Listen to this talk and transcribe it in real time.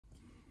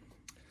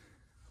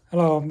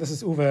Hello, this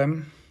is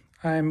Uwe.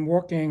 I'm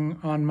working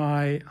on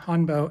my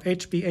Hanbo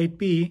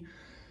HB8B,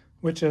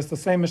 which is the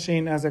same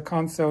machine as a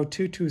Consew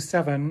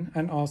 227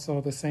 and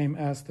also the same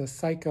as the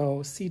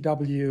Psycho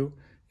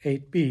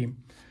CW8B.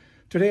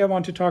 Today I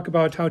want to talk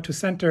about how to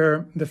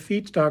center the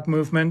feed dog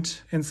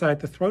movement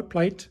inside the throat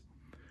plate.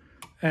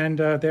 And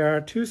there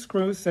are two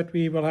screws that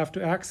we will have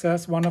to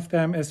access. One of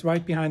them is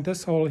right behind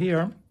this hole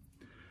here.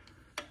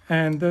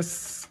 And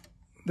there's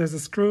a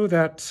screw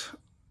that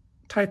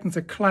tightens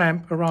a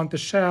clamp around the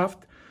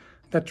shaft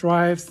that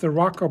drives the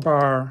rocker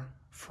bar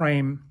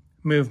frame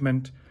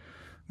movement.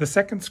 The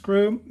second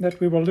screw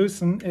that we will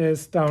loosen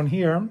is down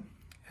here,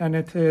 and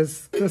it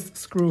is this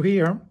screw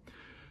here.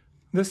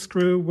 This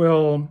screw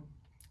will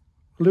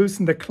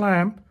loosen the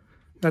clamp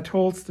that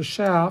holds the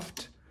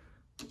shaft,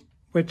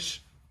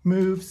 which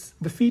moves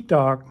the feed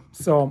dog.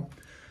 So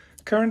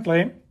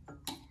currently,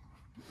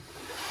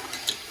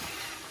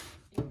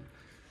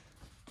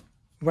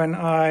 when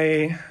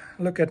I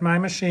look at my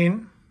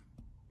machine,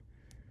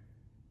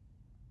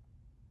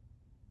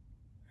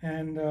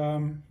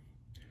 and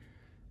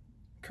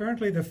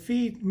currently the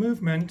feed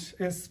movement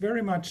is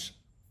very much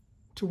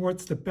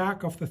towards the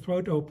back of the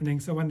throat opening.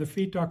 So when the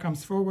feed dog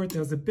comes forward,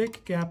 there's a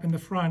big gap in the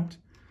front,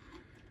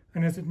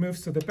 and as it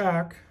moves to the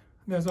back,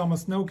 there's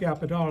almost no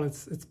gap at all.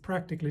 It's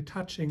practically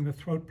touching the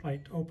throat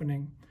plate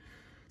opening.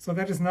 So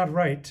that is not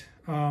right.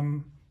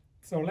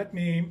 So let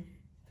me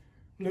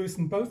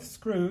loosen both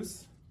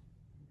screws.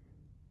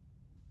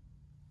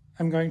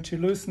 I'm going to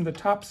loosen the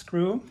top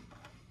screw.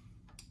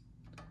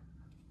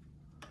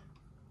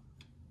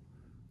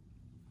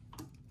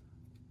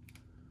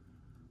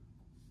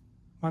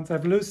 Once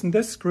I've loosened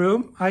this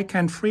screw, I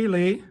can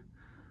freely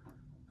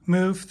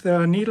move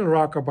the needle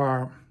rocker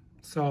bar.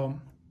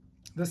 So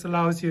this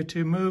allows you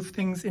to move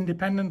things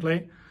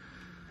independently.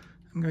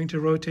 I'm going to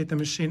rotate the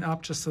machine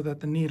up just so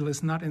that the needle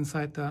is not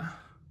inside the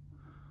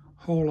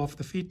hole of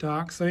the feed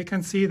dog. So you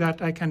can see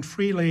that I can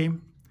freely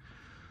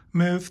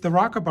move the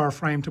rocker bar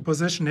frame to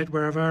position it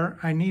wherever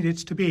I need it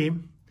to be.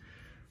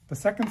 The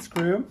second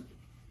screw,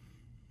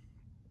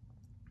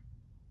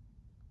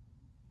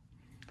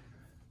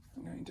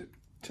 I'm going to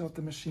tilt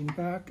the machine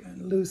back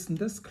and loosen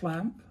this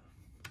clamp.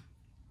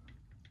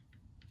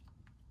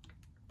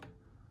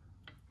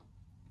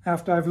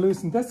 After I've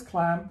loosened this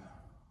clamp,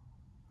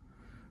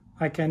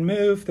 I can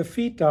move the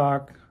feed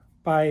dog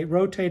by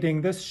rotating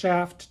this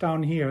shaft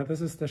down here.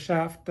 This is the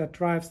shaft that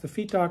drives the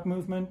feed dog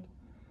movement.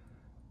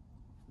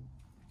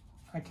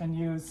 I can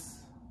use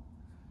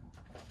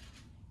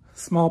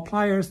small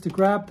pliers to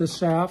grab the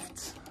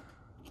shaft,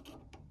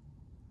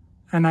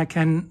 and I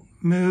can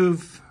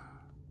move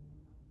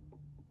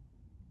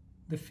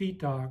the feed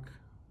dog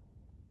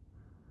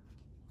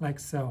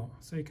like so.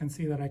 So you can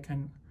see that I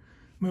can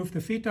move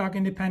the feed dog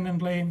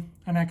independently,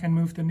 and I can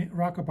move the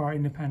rocker bar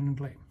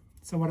independently.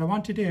 So what I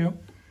want to do,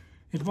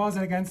 it was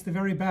against the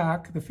very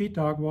back, the feed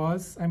dog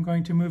was, I'm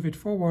going to move it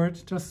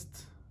forward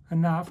just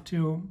enough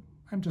to,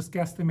 I'm just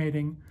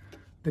guesstimating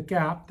the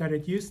gap that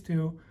it used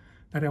to,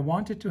 that I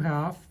wanted to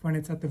have when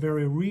it's at the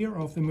very rear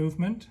of the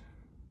movement.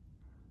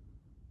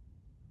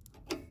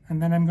 And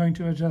then I'm going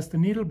to adjust the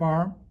needle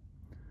bar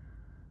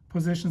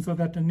position so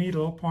that the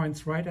needle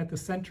points right at the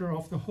center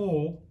of the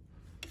hole.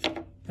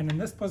 And in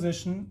this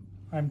position,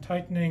 I'm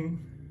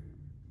tightening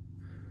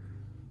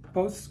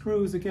both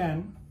screws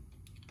again.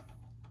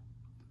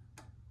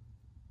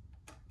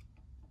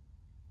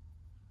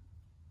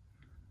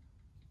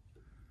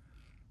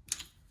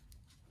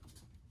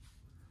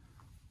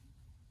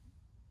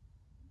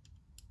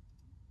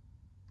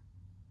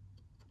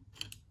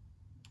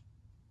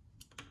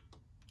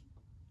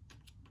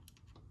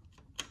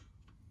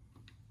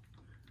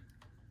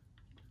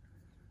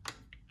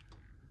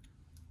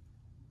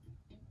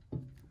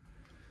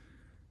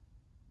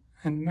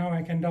 And now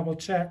I can double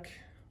check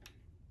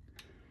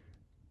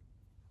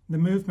the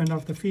movement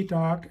of the feed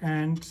dog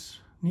and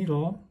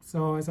needle.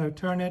 So as I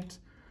turn it,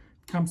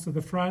 it comes to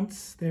the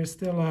front. There's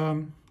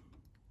still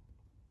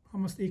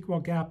almost equal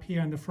gap here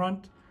in the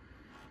front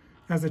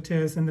as it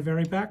is in the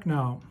very back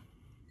now.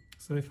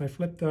 So if I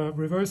flip the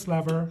reverse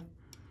lever,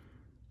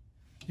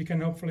 you can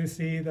hopefully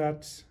see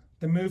that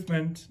the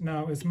movement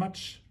now is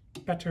much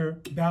better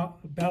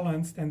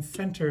balanced and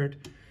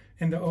centered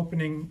in the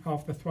opening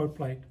of the throat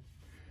plate.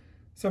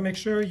 So make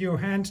sure you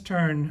hand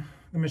turn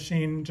the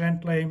machine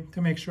gently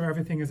to make sure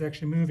everything is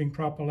actually moving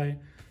properly.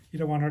 You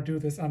don't want to do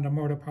this under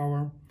motor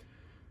power.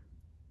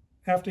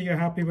 After you're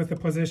happy with the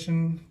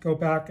position, go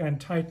back and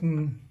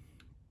tighten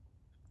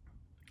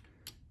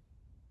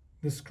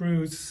the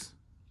screws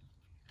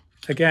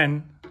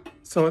again,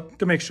 so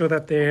to make sure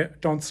that they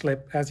don't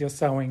slip as you're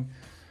sewing,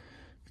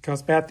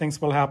 because bad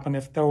things will happen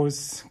if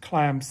those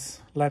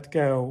clamps let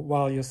go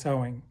while you're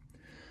sewing.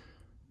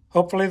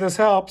 Hopefully this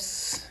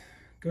helps.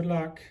 Good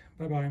luck.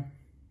 Bye-bye.